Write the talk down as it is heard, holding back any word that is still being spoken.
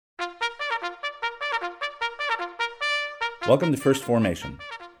Welcome to First Formation,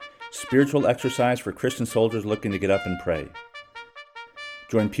 spiritual exercise for Christian soldiers looking to get up and pray.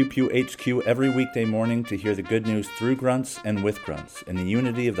 Join Pew Pew HQ every weekday morning to hear the good news through grunts and with grunts in the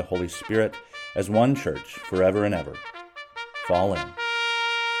unity of the Holy Spirit as one church forever and ever. Fall in.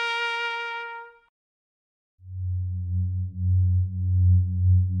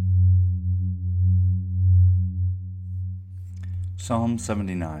 Psalm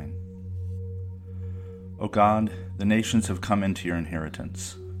 79. O God, the nations have come into your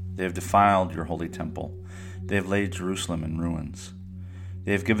inheritance. They have defiled your holy temple. They have laid Jerusalem in ruins.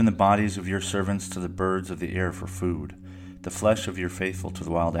 They have given the bodies of your servants to the birds of the air for food, the flesh of your faithful to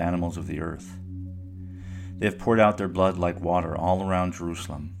the wild animals of the earth. They have poured out their blood like water all around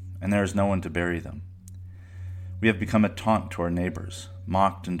Jerusalem, and there is no one to bury them. We have become a taunt to our neighbors,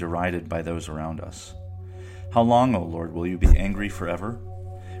 mocked and derided by those around us. How long, O Lord, will you be angry forever?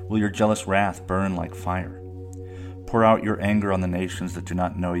 Will your jealous wrath burn like fire? Pour out your anger on the nations that do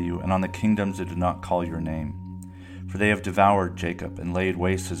not know you, and on the kingdoms that do not call your name. For they have devoured Jacob and laid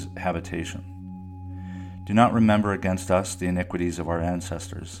waste his habitation. Do not remember against us the iniquities of our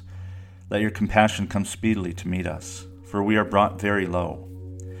ancestors. Let your compassion come speedily to meet us, for we are brought very low.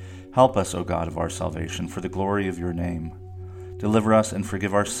 Help us, O God of our salvation, for the glory of your name. Deliver us and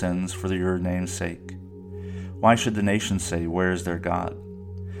forgive our sins for your name's sake. Why should the nations say, where is their God?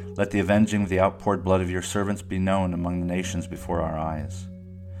 Let the avenging of the outpoured blood of your servants be known among the nations before our eyes.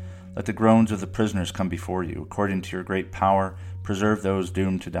 Let the groans of the prisoners come before you. According to your great power, preserve those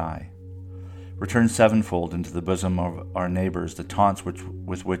doomed to die. Return sevenfold into the bosom of our neighbors the taunts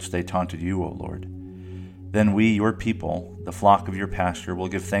with which they taunted you, O Lord. Then we, your people, the flock of your pasture, will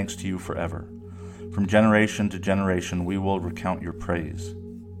give thanks to you forever. From generation to generation we will recount your praise.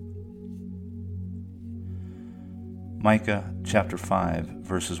 Micah chapter 5,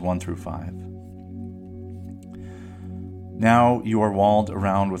 verses 1 through 5. Now you are walled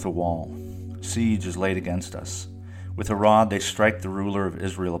around with a wall. Siege is laid against us. With a rod they strike the ruler of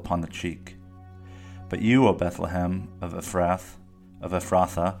Israel upon the cheek. But you, O Bethlehem of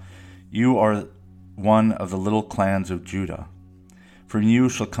Ephrathah, you are one of the little clans of Judah. From you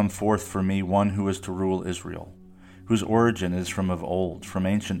shall come forth for me one who is to rule Israel, whose origin is from of old, from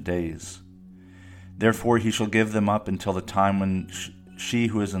ancient days. Therefore he shall give them up until the time when she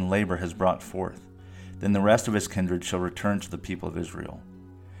who is in labor has brought forth. Then the rest of his kindred shall return to the people of Israel.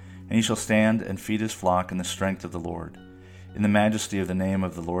 And he shall stand and feed his flock in the strength of the Lord, in the majesty of the name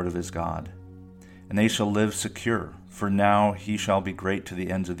of the Lord of his God. And they shall live secure, for now he shall be great to the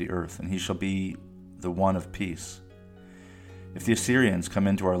ends of the earth, and he shall be the one of peace. If the Assyrians come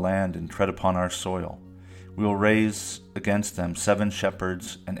into our land and tread upon our soil, we will raise against them 7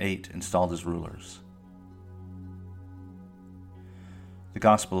 shepherds and 8 installed as rulers. The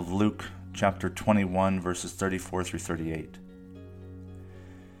Gospel of Luke, chapter 21, verses 34 through 38.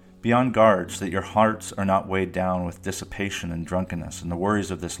 Be on guard so that your hearts are not weighed down with dissipation and drunkenness and the worries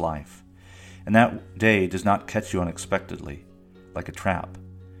of this life, and that day does not catch you unexpectedly, like a trap.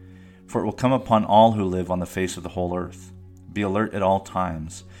 For it will come upon all who live on the face of the whole earth. Be alert at all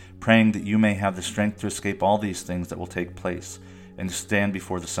times, praying that you may have the strength to escape all these things that will take place, and to stand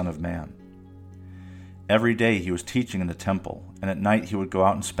before the Son of Man. Every day he was teaching in the temple, and at night he would go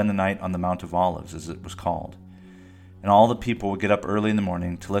out and spend the night on the Mount of Olives, as it was called. And all the people would get up early in the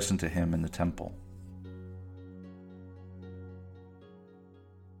morning to listen to him in the temple.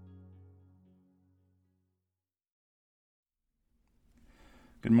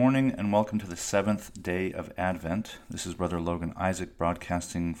 Good morning and welcome to the 7th day of Advent. This is Brother Logan Isaac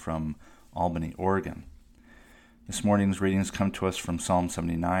broadcasting from Albany, Oregon. This morning's readings come to us from Psalm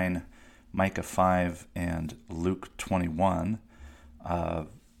 79, Micah 5, and Luke 21.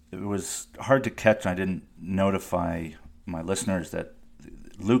 It was hard to catch, and I didn't notify my listeners that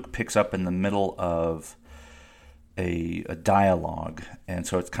Luke picks up in the middle of a dialogue, and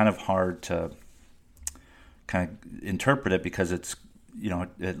so it's kind of hard to kind of interpret it because it's,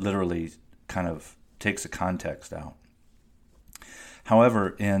 it literally kind of takes the context out.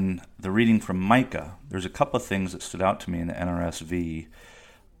 However, in the reading from Micah, there's a couple of things that stood out to me in the NRSV,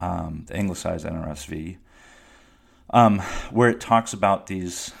 the Anglicized NRSV, where it talks about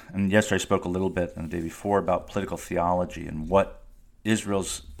these, and yesterday I spoke a little bit and the day before about political theology and what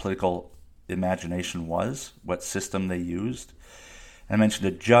Israel's political imagination was, what system they used. And I mentioned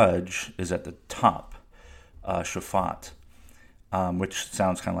a judge is at the top, shofat, which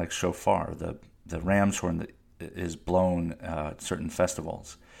sounds kind of like shofar, the ram's horn that is blown at certain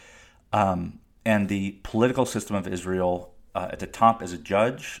festivals. And the political system of Israel, at the top is a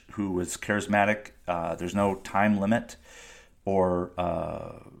judge who was charismatic. There's no time limit or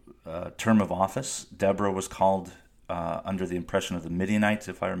term of office. Deborah was called under the impression of the Midianites,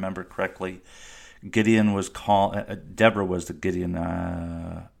 if I remember correctly. Gideon was called, Deborah was the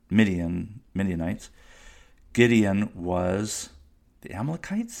Midianites. Gideon was the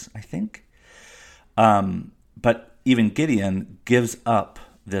Amalekites, I think. But even Gideon gives up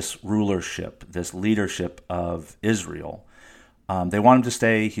this rulership, this leadership of Israel. They want him to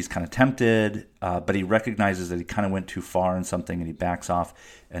stay. He's kind of tempted, but he recognizes that he kind of went too far in something and he backs off.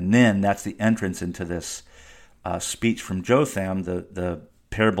 And then that's the entrance into this speech from Jotham, the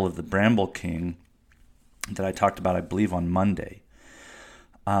parable of the bramble king that I talked about, I believe, on Monday.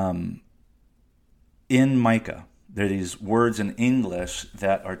 In Micah, there are these words in English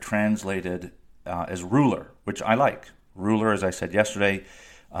that are translated as ruler, which I like. Ruler, as I said yesterday,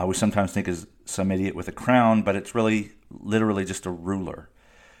 we sometimes think is some idiot with a crown, but it's really literally just a ruler,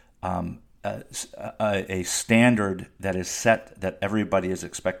 a standard that is set that everybody is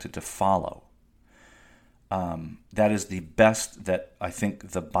expected to follow. That is the best that I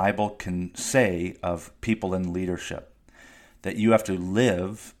think the Bible can say of people in leadership, that you have to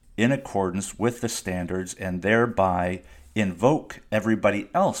live in accordance with the standards and thereby invoke everybody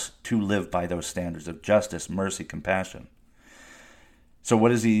else to live by those standards of justice, mercy, compassion. So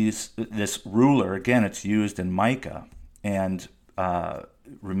what is this ruler? Again, it's used in Micah. And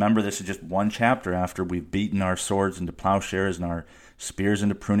remember, this is just one chapter after we've beaten our swords into plowshares and our spears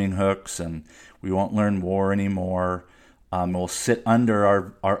into pruning hooks, and we won't learn war anymore. We'll sit under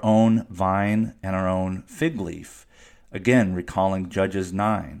our own vine and our own fig leaf. Again, recalling Judges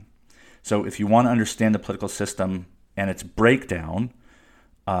 9. So if you want to understand the political system and its breakdown,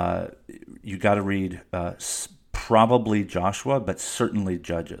 you got to read probably Joshua, but certainly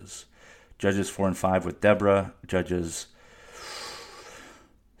Judges. Judges 4 and 5 with Deborah, Judges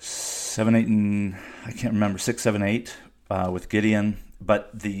 7, 8, and I can't remember, 6, 7, 8 with Gideon. But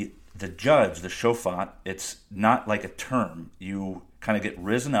the judge, the shofat, it's not like a term. You kind of get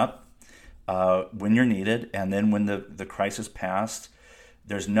risen up when you're needed, and then when the crisis passed,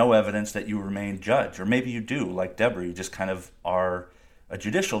 there's no evidence that you remain judge. Or maybe you do, like Deborah, you just kind of are a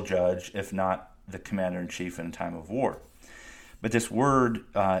judicial judge, if not the commander-in-chief in a time of war. But this word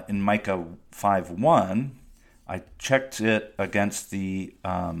in Micah 5:1, I checked it against the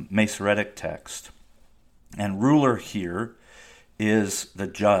Masoretic text. And ruler here is the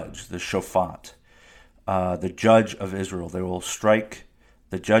judge, the shofat, the judge of Israel. They will strike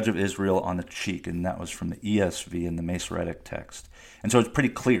the judge of Israel on the cheek, and that was from the ESV in the Masoretic text. And so it's pretty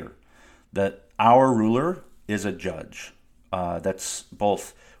clear that our ruler is a judge. That's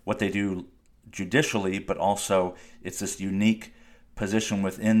both what they do judicially, but also it's this unique position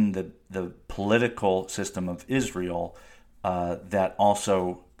within the political system of Israel that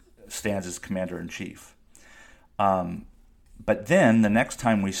also stands as commander-in-chief. But then the next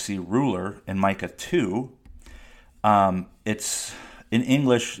time we see ruler in Micah 2, it's in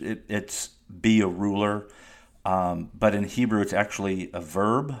English it's be a ruler, but in Hebrew it's actually a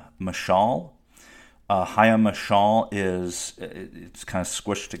verb, mashal. Haya mashal it's kind of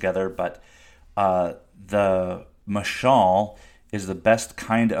squished together, but the mashal is the best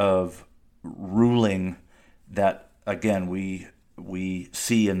kind of ruling that, again, we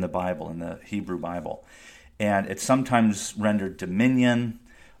see in the Bible, in the Hebrew Bible. And it's sometimes rendered dominion,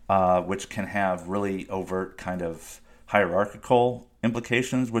 which can have really overt kind of hierarchical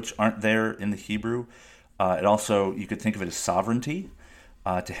implications, which aren't there in the Hebrew. It also, you could think of it as sovereignty,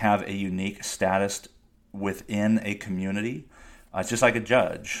 to have a unique status within a community. It's just like a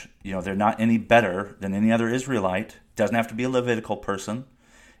judge. They're not any better than any other Israelite. Doesn't have to be a Levitical person.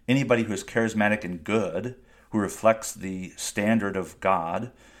 Anybody who is charismatic and good, who reflects the standard of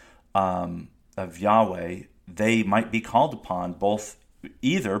God, of Yahweh, they might be called upon both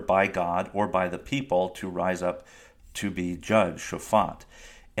either by God or by the people to rise up to be judge, shofat.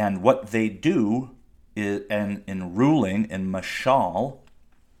 And what they do and in ruling, in mashal,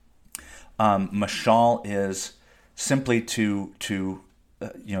 mashal is simply to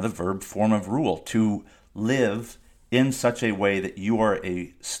the verb form of rule, to live in such a way that you are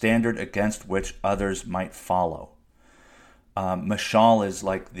a standard against which others might follow. Mashal is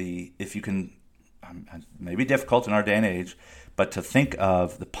like if you can, maybe difficult in our day and age, but to think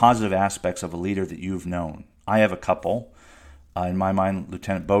of the positive aspects of a leader that you've known. I have a couple. In my mind,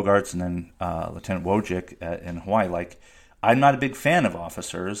 Lieutenant Bogarts and then Lieutenant Wojcik in Hawaii. I'm not a big fan of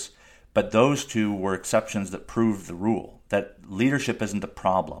officers, but those two were exceptions that proved the rule, that leadership isn't the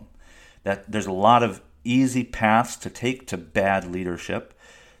problem, that there's a lot of easy paths to take to bad leadership.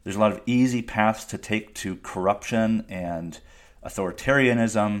 There's a lot of easy paths to take to corruption and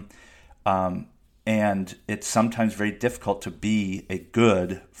authoritarianism, and it's sometimes very difficult to be a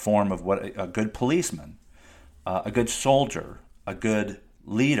good form of a good policeman. a good soldier, a good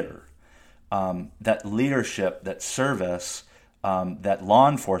leader, that leadership, that service, that law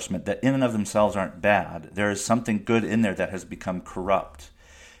enforcement, that in and of themselves aren't bad. There is something good in there that has become corrupt.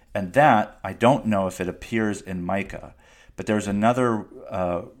 And that, I don't know if it appears in Micah, but there's another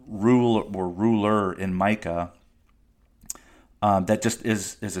rule or ruler in Micah that just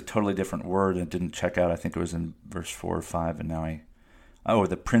is a totally different word and didn't check out. I think it was in verse 4 or 5, and now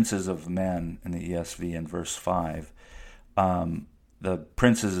the princes of men in the ESV in verse 5. The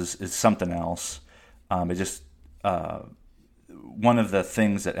princes is something else. It just one of the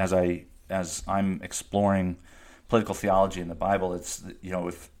things that as I'm exploring political theology in the Bible, it's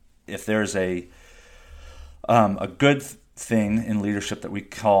if there's a good thing in leadership that we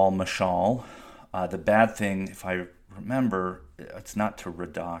call mashal, the bad thing, if I remember, it's not to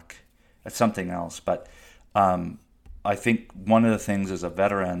radak, it's something else. But I think one of the things as a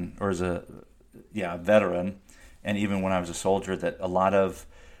veteran, and even when I was a soldier, that a lot of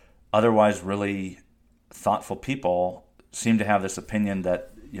otherwise really thoughtful people seem to have this opinion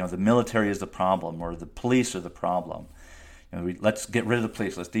that the military is the problem or the police are the problem. Let's get rid of the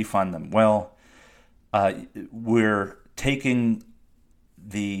police. Let's defund them. Well, we're taking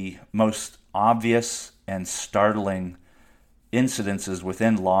the most obvious and startling incidences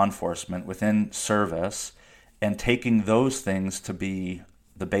within law enforcement, within service, and taking those things to be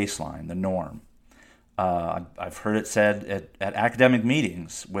the baseline, the norm. I've heard it said at academic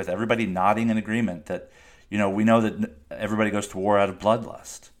meetings with everybody nodding in agreement that, we know that everybody goes to war out of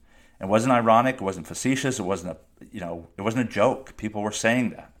bloodlust. It wasn't ironic. It wasn't facetious. It wasn't a joke. People were saying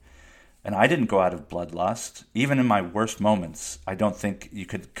that. And I didn't go out of bloodlust. Even in my worst moments, I don't think you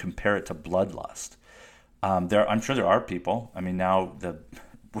could compare it to bloodlust. I'm sure there are people. I mean, now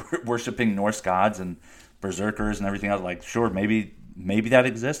worshiping Norse gods and berserkers and everything else, like, sure, maybe that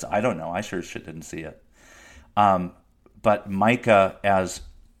exists. I don't know. I sure shit didn't see it. But Micah, as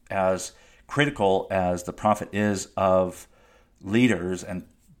critical as the prophet is of leaders and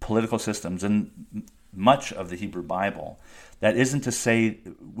political systems in much of the Hebrew Bible, that isn't to say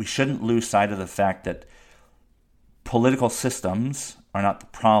we shouldn't lose sight of the fact that political systems are not the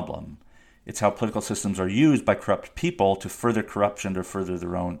problem. It's how political systems are used by corrupt people to further corruption or further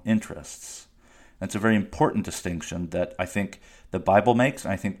their own interests. And it's a very important distinction that I think the Bible makes,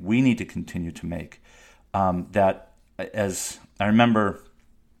 and I think we need to continue to make. That, as I remember,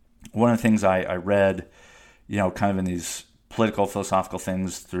 one of the things I read, kind of in these political, philosophical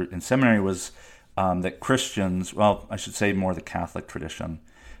things in seminary was that Christians, well, I should say more the Catholic tradition,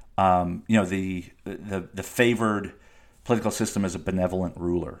 the favored political system is a benevolent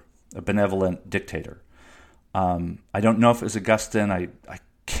ruler, a benevolent dictator. I don't know if it was Augustine. I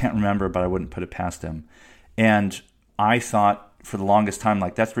can't remember, but I wouldn't put it past him. And I thought for the longest time,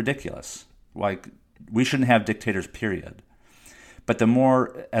 like, that's ridiculous. Like, we shouldn't have dictators, period. But the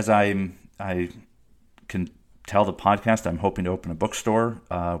more, as I can tell the podcast, I'm hoping to open a bookstore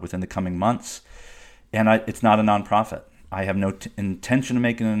within the coming months. And it's not a nonprofit. I have no intention of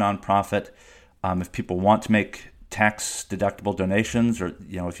making it a nonprofit. If people want to make tax-deductible donations, or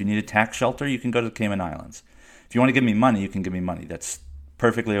if you need a tax shelter, you can go to the Cayman Islands. If you want to give me money, you can give me money. That's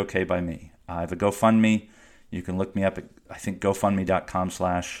perfectly okay by me. I have a GoFundMe. You can look me up at, I think,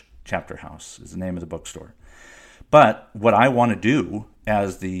 gofundme.com/chapterhouse is the name of the bookstore. But what I want to do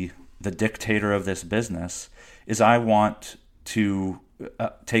as the dictator of this business is I want to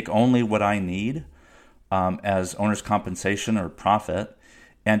take only what I need as owner's compensation or profit,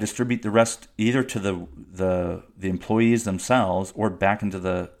 and distribute the rest either to the employees themselves or back into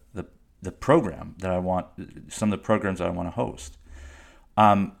the program that I want, some of the programs that I want to host.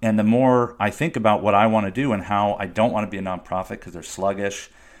 And the more I think about what I want to do and how I don't want to be a nonprofit because they're sluggish,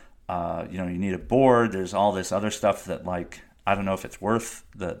 you need a board, there's all this other stuff that, like, I don't know if it's worth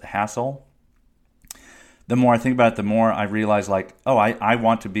the hassle. The more I think about it, the more I realize, like, I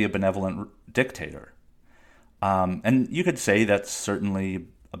want to be a benevolent dictator. And you could say that's certainly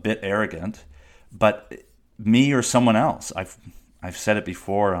a bit arrogant, but me or someone else, I've said it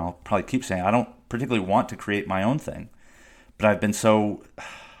before, and I'll probably keep saying it, I don't particularly want to create my own thing, but I've been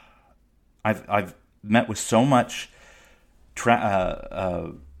I've met with so much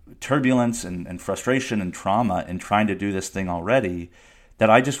turbulence and frustration and trauma in trying to do this thing already, that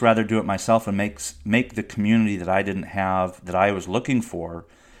I just rather do it myself and make the community that I didn't have, that I was looking for,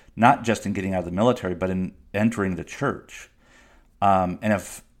 not just in getting out of the military, but in entering the church. And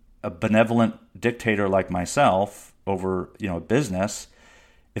if a benevolent dictator like myself over a business,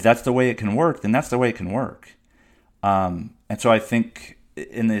 if that's the way it can work, then that's the way it can work. And so I think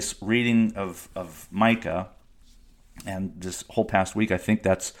in this reading of Micah and this whole past week, I think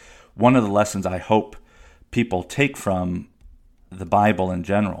that's one of the lessons I hope people take from the Bible in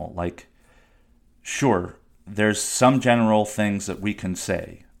general. Like, sure, there's some general things that we can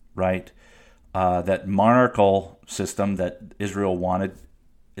say, right? That monarchical system that Israel wanted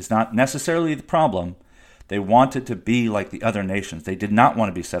is not necessarily the problem. They wanted to be like the other nations. They did not want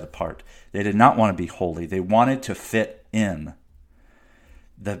to be set apart. They did not want to be holy. They wanted to fit in.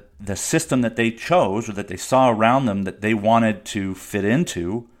 The system that they chose, or that they saw around them that they wanted to fit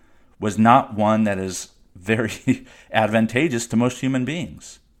into, was not one that is very advantageous to most human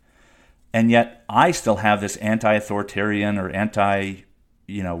beings. And yet I still have this anti-authoritarian or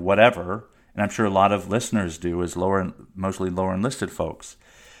whatever, and I'm sure a lot of listeners do, as mostly lower enlisted folks.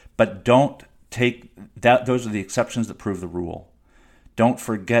 But don't take that. Those are the exceptions that prove the rule. Don't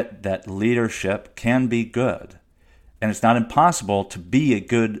forget that leadership can be good. And it's not impossible to be a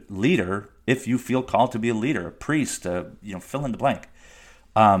good leader if you feel called to be a leader, a priest, fill in the blank.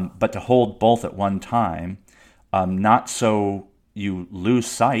 But to hold both at one time, not so you lose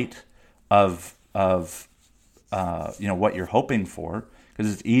sight of what you're hoping for,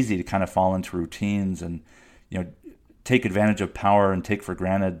 because it's easy to kind of fall into routines and take advantage of power and take for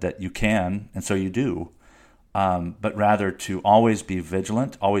granted that you can, and so you do. But rather to always be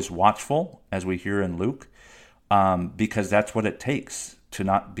vigilant, always watchful, as we hear in Luke. Because that's what it takes to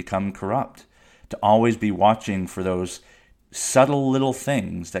not become corrupt, to always be watching for those subtle little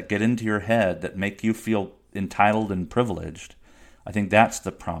things that get into your head that make you feel entitled and privileged. I think that's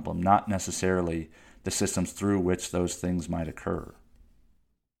the problem, not necessarily the systems through which those things might occur.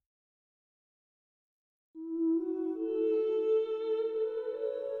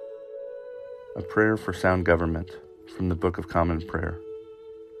 A prayer for sound government from the Book of Common Prayer.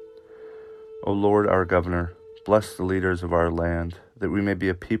 O Lord, our governor, bless the leaders of our land, that we may be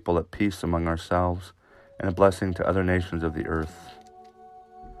a people at peace among ourselves and a blessing to other nations of the earth.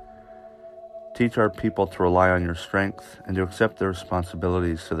 Teach our people to rely on your strength and to accept their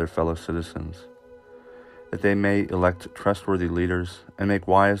responsibilities to their fellow citizens, that they may elect trustworthy leaders and make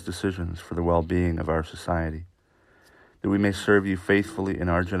wise decisions for the well-being of our society, that we may serve you faithfully in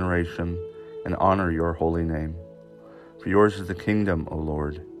our generation and honor your holy name. For yours is the kingdom, O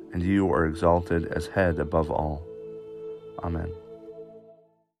Lord, and you are exalted as head above all. Amen.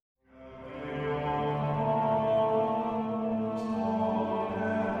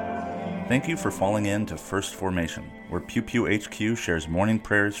 Thank you for falling in to First Formation, where Pew Pew HQ shares morning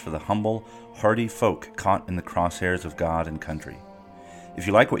prayers for the humble, hardy folk caught in the crosshairs of God and country. If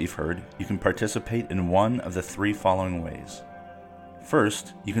you like what you've heard, you can participate in one of the three following ways.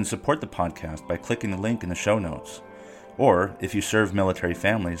 First, you can support the podcast by clicking the link in the show notes. Or, if you serve military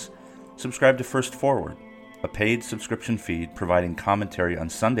families, subscribe to First Forward, a paid subscription feed providing commentary on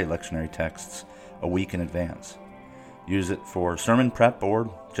Sunday lectionary texts a week in advance. Use it for sermon prep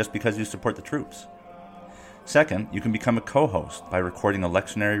or just because you support the troops. Second, you can become a co-host by recording a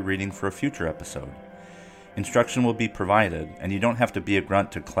lectionary reading for a future episode. Instruction will be provided, and you don't have to be a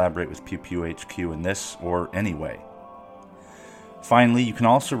grunt to collaborate with Pew Pew HQ in this or any way. Finally, you can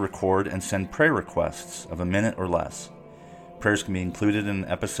also record and send prayer requests of a minute or less. Prayers can be included in an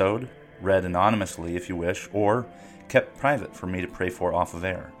episode, read anonymously if you wish, or kept private for me to pray for off of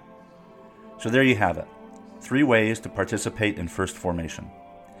air. So there you have it. 3 ways to participate in First Formation.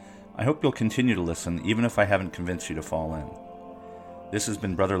 I hope you'll continue to listen even if I haven't convinced you to fall in. This has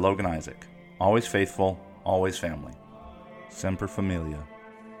been Brother Logan Isaac. Always faithful, always family. Semper Familia.